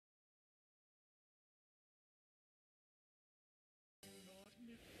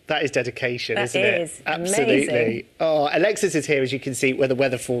That is dedication, That isn't is it? Absolutely. amazing. Oh, Alexis is here, as you can see, with the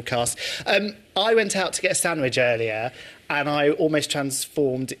weather forecast. I went out to get a sandwich earlier and I almost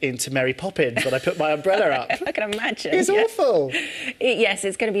transformed into Mary Poppins when I put my umbrella up. I can imagine. It's awful. Yes,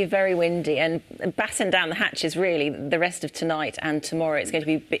 it's going to be very windy and batten down the hatches, really, the rest of tonight and tomorrow. It's going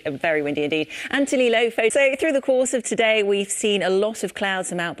to be very windy indeed. Anthony Lofo. So through the course of today, we've seen a lot of clouds,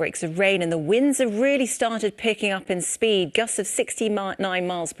 some outbreaks of rain, and the winds have really started picking up in speed. Gusts of 69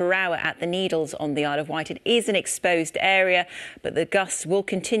 miles per hour at the Needles on the Isle of Wight. It is an exposed area, but the gusts will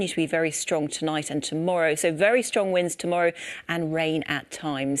continue to be very strong tonight and tomorrow. So very strong winds tomorrow and rain at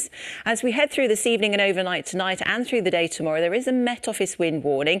times. As we head through this evening and overnight tonight and through the day tomorrow, there is a Met Office wind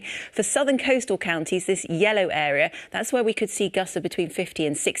warning for southern coastal counties, this yellow area. That's where we could see gusts of between 50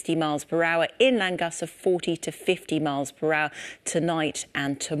 and 60 miles per hour, inland gusts of 40 to 50 miles per hour tonight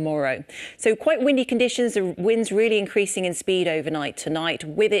and tomorrow. So quite windy conditions, the winds really increasing in speed overnight tonight.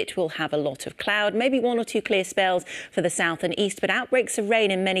 With it, we'll have a lot of cloud, maybe one or two clear spells for the south and east, but outbreaks of rain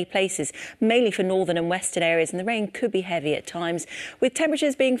in many places, mainly for northern and western areas, and the rain could be heavy at times, with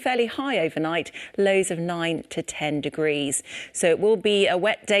temperatures being fairly high overnight, lows of 9 to 10 degrees. So it will be a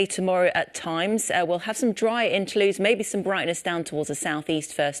wet day tomorrow at times. We'll have some dry interludes, maybe some brightness down towards the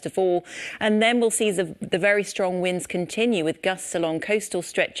southeast first of all, and then we'll see the very strong winds continue with gusts along coastal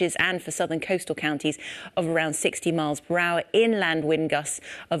stretches and for southern coastal counties of around 60 miles per hour, inland wind gusts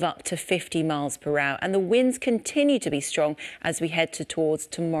of up to 50 miles per hour, and the winds continue to be strong as we head towards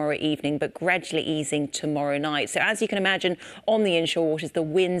tomorrow evening, but gradually easing tomorrow night. So as you can imagine, on the inshore waters, the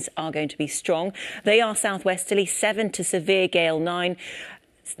winds are going to be strong. They are southwesterly, 7 to severe gale 9.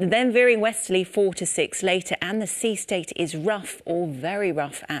 Then veering westerly 4 to 6 later, and the sea state is rough or very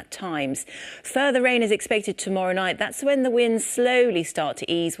rough at times. Further rain is expected tomorrow night. That's when the winds slowly start to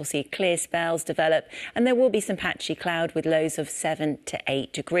ease. We'll see clear spells develop, and there will be some patchy cloud with lows of 7 to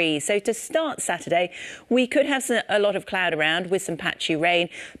 8 degrees. So to start Saturday, we could have a lot of cloud around with some patchy rain,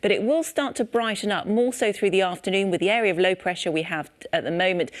 but it will start to brighten up more so through the afternoon, with the area of low pressure we have at the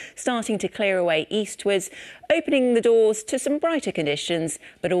moment starting to clear away eastwards, opening the doors to some brighter conditions,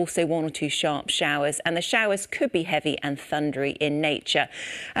 but also one or two sharp showers, and the showers could be heavy and thundery in nature.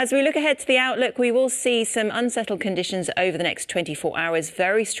 As we look ahead to the outlook, we will see some unsettled conditions over the next 24 hours.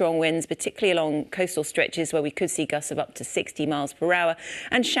 Very strong winds, particularly along coastal stretches where we could see gusts of up to 60 miles per hour,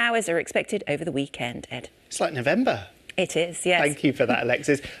 and showers are expected over the weekend, Ed. It's like November. It is, yes. Thank you for that,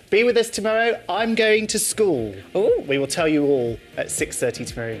 Alexis. Be with us tomorrow. I'm going to school. Ooh. We will tell you all at 6:30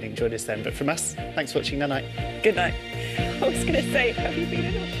 tomorrow evening. Join us then. But from us, thanks for watching. Good night. Good night. I was going to say, have you been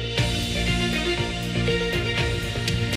enough?